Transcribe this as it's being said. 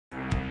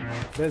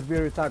best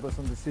birria tacos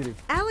in the city.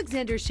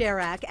 Alexander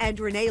Sharak and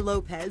Renee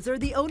Lopez are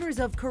the owners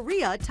of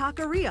Korea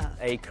Taqueria,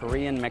 a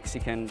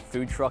Korean-Mexican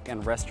food truck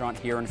and restaurant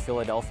here in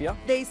Philadelphia.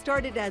 They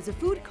started as a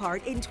food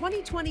cart in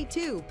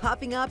 2022,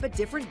 popping up at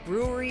different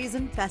breweries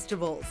and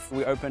festivals.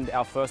 We opened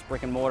our first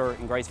brick and mortar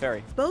in Grace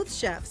Ferry. Both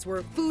chefs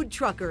were food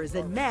truckers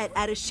and met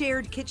at a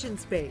shared kitchen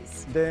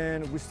space.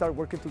 Then we start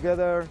working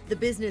together. The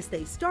business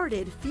they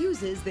started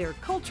fuses their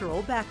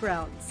cultural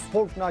backgrounds.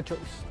 Pork nachos.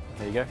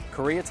 There you go.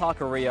 Korea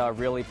Taqueria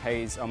really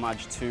pays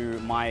homage to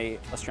my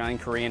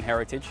Australian-Korean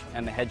heritage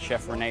and the head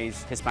chef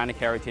Renee's Hispanic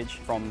heritage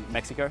from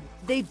Mexico.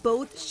 They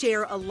both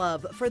share a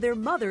love for their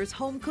mother's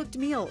home-cooked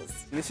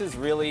meals. This is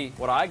really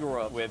what I grew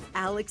up with.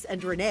 Alex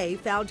and Renee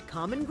found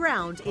common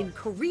ground in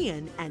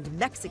Korean and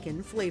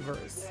Mexican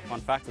flavors. Fun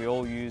fact, we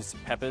all use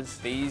peppers.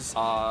 These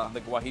are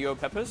the guajillo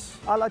peppers.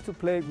 I like to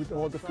play with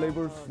all the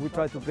flavors. We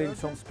try to bring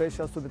some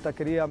specials to the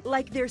taqueria.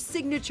 Like their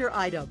signature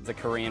item, The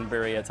Korean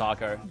birria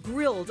taco.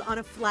 grilled on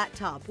a flat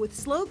top with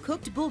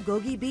slow-cooked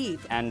bulgogi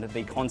beef. And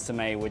the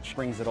consomme, which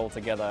brings it all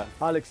together.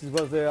 Alex, it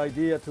was the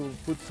idea to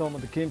put some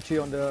of the kimchi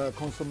on the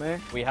consomme.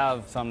 We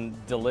have some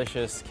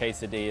delicious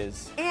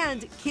quesadillas,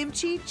 And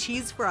kimchi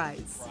cheese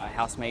fries. a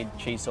house-made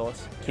cheese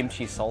sauce,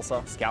 kimchi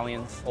salsa,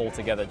 scallions, all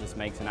together just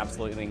makes an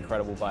absolutely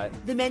incredible bite.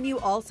 The menu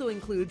also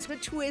includes a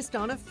twist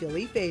on a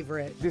Philly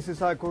favorite. This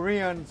is a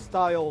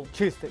Korean-style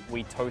cheesesteak.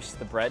 We toast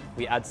the bread.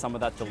 We add some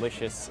of that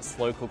delicious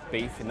slow-cooked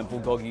beef in the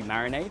bulgogi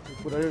marinade.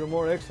 Put a little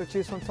more extra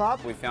cheese on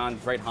top. We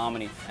found great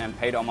harmony and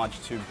paid homage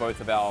to both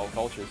of our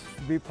cultures.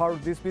 Be part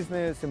of this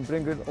business and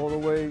bring it all the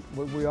way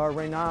where we are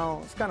right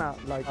now. It's kind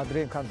of like a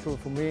dream come true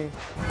for me.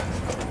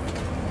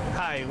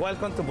 Hi,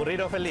 welcome to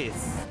Burrito Feliz.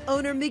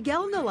 Owner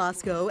Miguel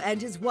Nolasco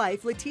and his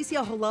wife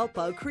Leticia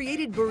Jolalpa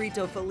created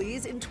Burrito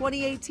Feliz in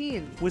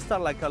 2018. We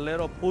start like a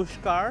little push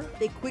car.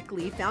 They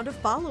quickly found a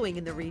following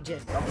in the region,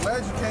 I'm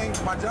glad you came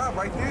to my job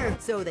right there.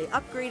 so they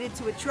upgraded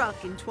to a truck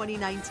in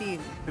 2019.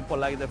 People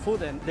like the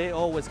food and they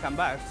always come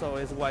back, so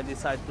it's why I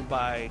decided to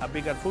buy a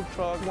bigger food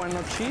truck, one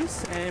of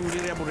cheese and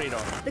birria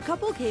burrito. The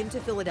couple came to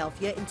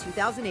Philadelphia in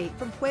 2008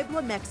 from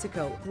Puebla,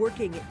 Mexico,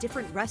 working at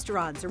different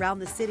restaurants around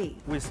the city.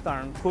 We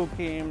started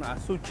cooking, a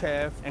sous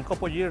chef, and a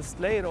couple years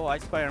later, it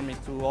inspired me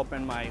to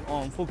open my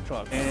own food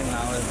truck. And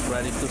now it's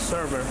ready to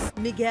serve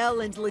her.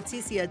 Miguel and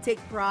Leticia take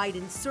pride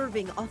in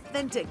serving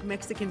authentic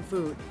Mexican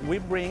food. We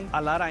bring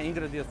a lot of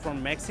ingredients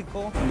from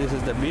Mexico. And this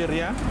is the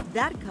birria,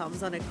 That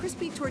comes on a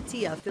crispy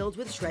tortilla filled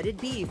with shredded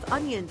beef,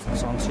 onions,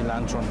 some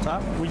cilantro on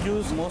top. We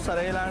use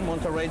mozzarella and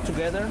Monterey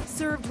together,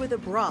 served with a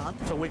broth.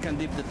 so we can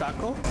dip the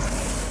taco.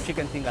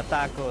 Chicken tinga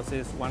tacos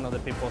is one of the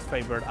people's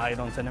favorite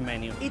items in the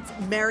menu. It's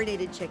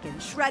marinated chicken,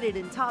 shredded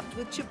and topped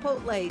with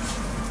chipotle.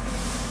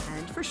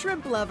 And for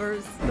shrimp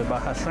lovers, The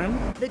Baja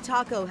shrimp. the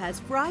taco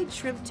has fried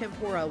shrimp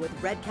tempura with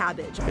red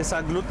cabbage. It's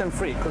a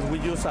gluten-free because we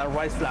use a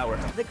rice flour.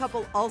 The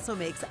couple also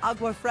makes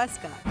agua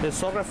fresca. It's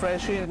so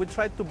refreshing. We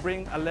try to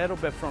bring a little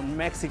bit from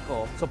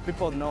Mexico so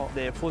people know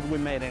the food we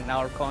made in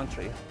our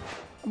country.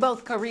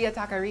 Both Korea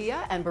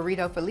Taqueria and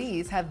Burrito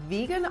Feliz have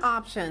vegan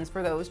options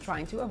for those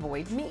trying to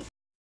avoid meat.